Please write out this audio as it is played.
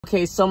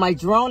Okay, so my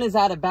drone is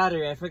out of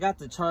battery. I forgot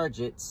to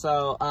charge it.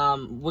 So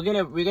we're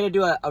gonna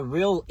do a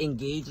real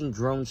engaging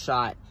drone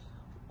shot.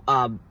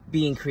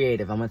 Being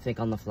creative. I'm gonna think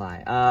on the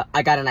fly.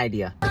 I got an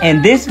idea.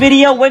 In this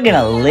video, we're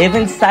gonna live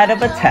inside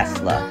of a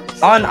Tesla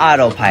on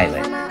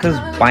autopilot. Cause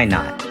why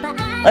not?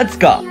 Let's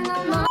go.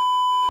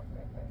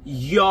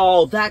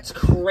 Yo, that's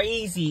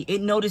crazy.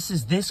 It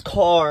notices this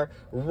car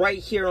right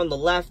here on the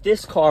left,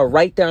 this car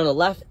right there on the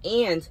left,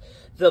 and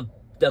the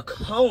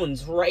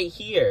cones right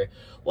here.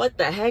 What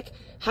the heck?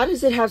 How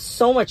does it have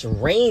so much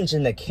range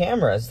in the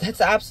cameras?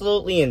 That's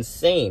absolutely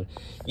insane.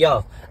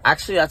 Yo,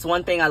 actually, that's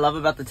one thing I love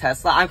about the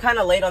Tesla. I'm kind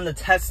of late on the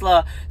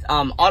Tesla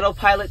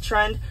autopilot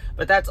trend,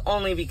 but that's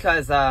only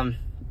because,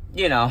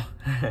 you know,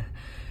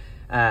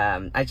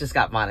 I just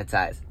got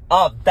monetized.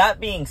 Oh, that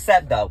being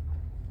said, though,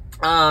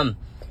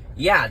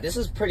 yeah, this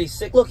is pretty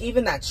sick. Look,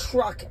 even that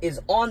truck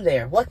is on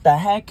there. What the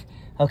heck?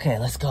 Okay,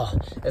 let's go.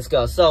 Let's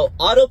go. So,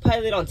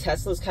 autopilot on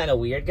Tesla is kind of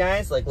weird,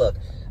 guys. Like, look,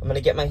 I'm going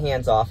to get my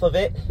hands off of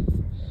it.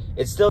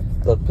 It's still...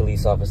 Look,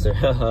 police officer.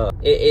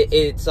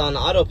 It's on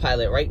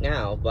autopilot right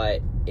now,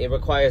 but it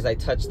requires I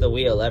touch the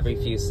wheel every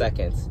few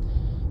seconds.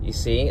 You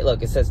see?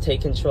 Look, it says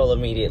take control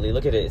immediately.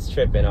 Look at it. It's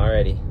tripping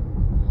already.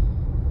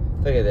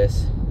 Look at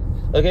this.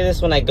 Look at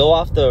this when I go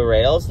off the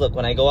rails. Look,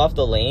 when I go off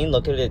the lane,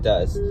 look at what it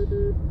does.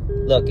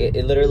 Look,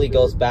 it literally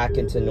goes back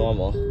into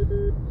normal.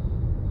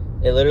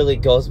 It literally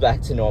goes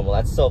back to normal.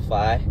 That's so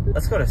fly.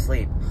 Let's go to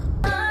sleep.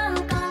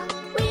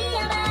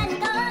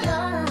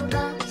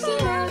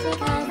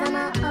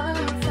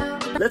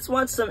 Let's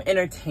watch some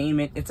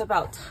entertainment. It's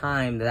about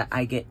time that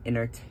I get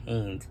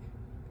entertained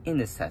in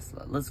this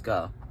Tesla. Let's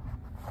go.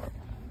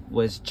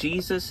 Was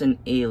Jesus an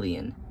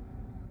alien?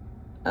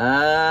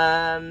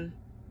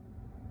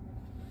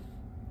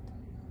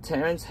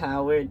 Terrence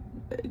Howard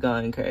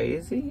going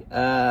crazy?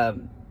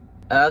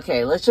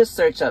 Okay, let's just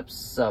search up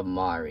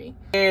Samari.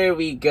 Here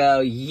we go.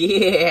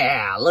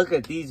 Yeah, look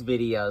at these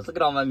videos. Look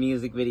at all my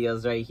music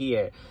videos right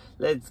here.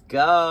 Let's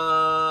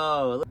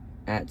go.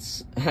 At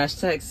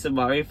hashtag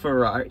Samari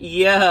Ferrari.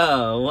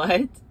 Yo,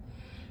 what?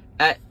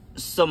 At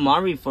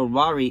Samari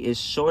Ferrari is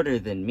shorter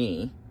than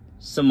me.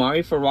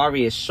 Samari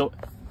Ferrari is short.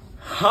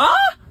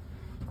 Huh?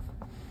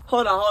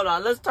 Hold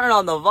on. Let's turn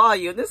on the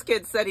volume. This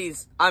kid said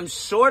I'm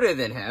shorter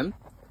than him.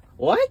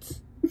 What?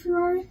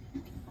 Ferrari?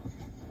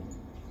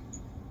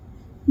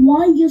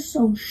 Why you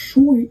so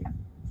short?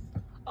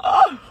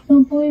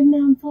 Don't believe me,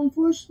 I'm 5'4",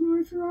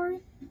 Samari Ferrari?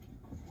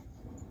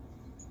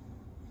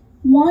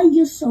 Why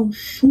you so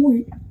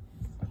short?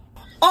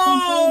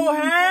 Oh,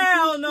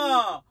 hell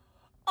no!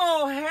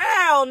 Oh,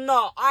 hell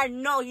no! I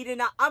know he did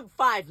not. I'm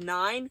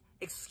 5'9".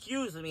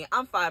 Excuse me,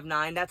 I'm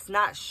 5'9". That's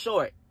not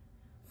short.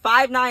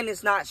 5'9"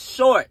 is not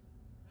short.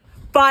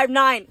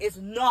 5'9" is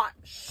not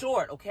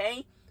short,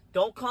 okay?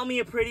 Don't call me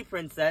a pretty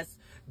princess.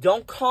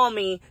 Don't call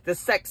me the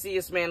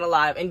sexiest man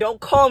alive. And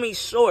don't call me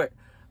short.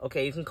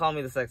 Okay, you can call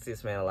me the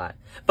sexiest man alive.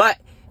 But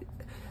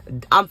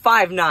I'm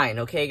 5'9",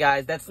 okay,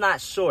 guys? That's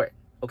not short,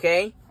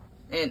 okay?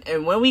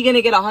 And when are we going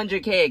to get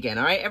 100K again,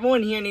 all right?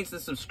 Everyone here needs to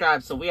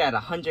subscribe, so we're at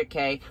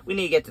 100K. We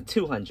need to get to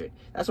 200.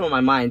 That's what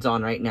my mind's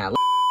on right now.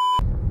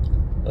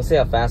 Let's see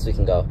how fast we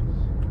can go.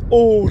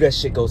 Oh, that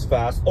shit goes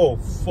fast. Oh,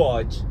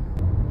 fudge.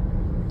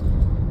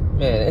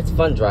 Man, it's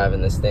fun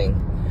driving this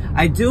thing.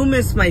 I do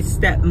miss my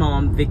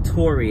stepmom,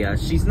 Victoria.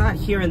 She's not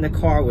here in the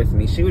car with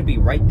me. She would be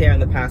right there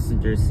in the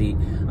passenger seat.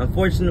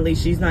 Unfortunately,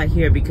 she's not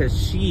here because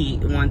she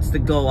wants to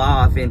go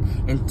off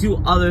and do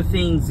other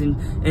things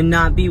and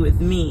not be with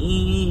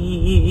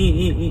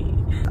me.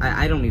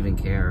 I don't even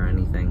care or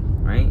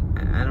anything, right?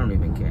 I don't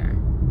even care.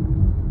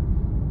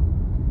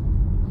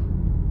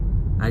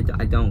 I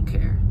don't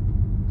care.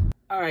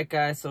 Alright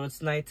guys, so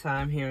it's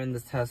nighttime here in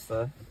the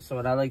Tesla. So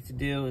what I like to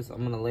do is I'm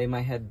going to lay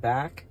my head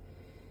back.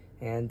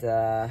 And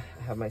I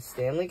have my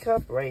Stanley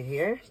cup right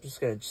here. I'm just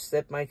going to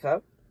sip my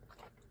cup.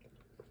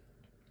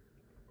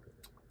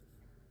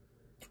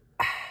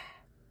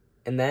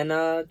 And then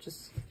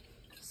just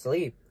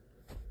sleep.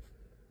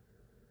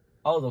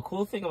 Oh, the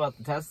cool thing about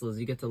the Tesla is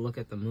you get to look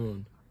at the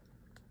moon.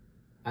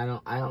 I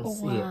don't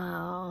see it.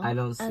 I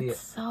don't see it.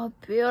 It's so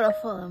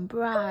beautiful and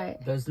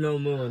bright. There's no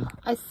moon.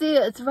 I see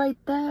it. It's right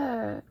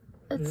there.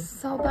 It's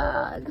so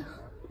bad.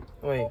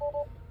 Wait.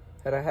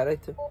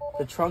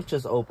 The trunk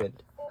just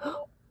opened.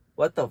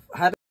 What the?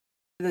 How did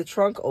the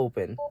trunk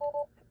open?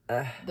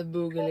 The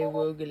boogly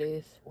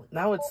wooglies.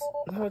 Now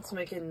it's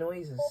making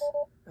noises.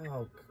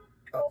 Oh.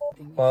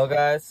 Well,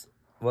 guys,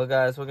 we're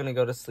gonna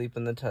go to sleep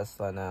in the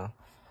Tesla now.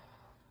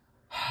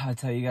 I'll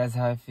tell you guys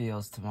how it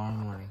feels tomorrow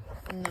morning.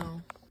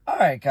 No. All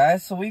right,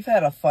 guys. So we've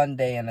had a fun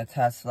day in a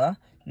Tesla.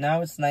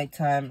 Now it's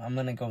nighttime. I'm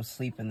gonna go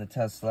sleep in the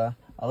Tesla.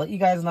 I'll let you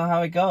guys know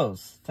how it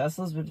goes.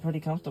 Tesla's been pretty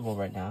comfortable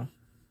right now,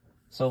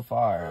 so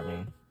far. I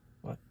mean.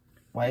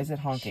 Why is it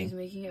honking? She's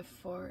making it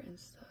fart and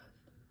stuff.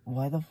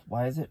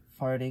 Why is it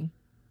farting?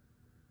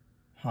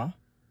 Huh?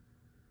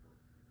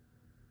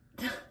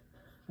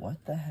 What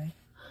the heck?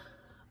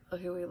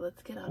 Okay, wait,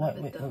 let's get out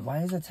of it though. Why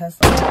is it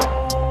Tesla?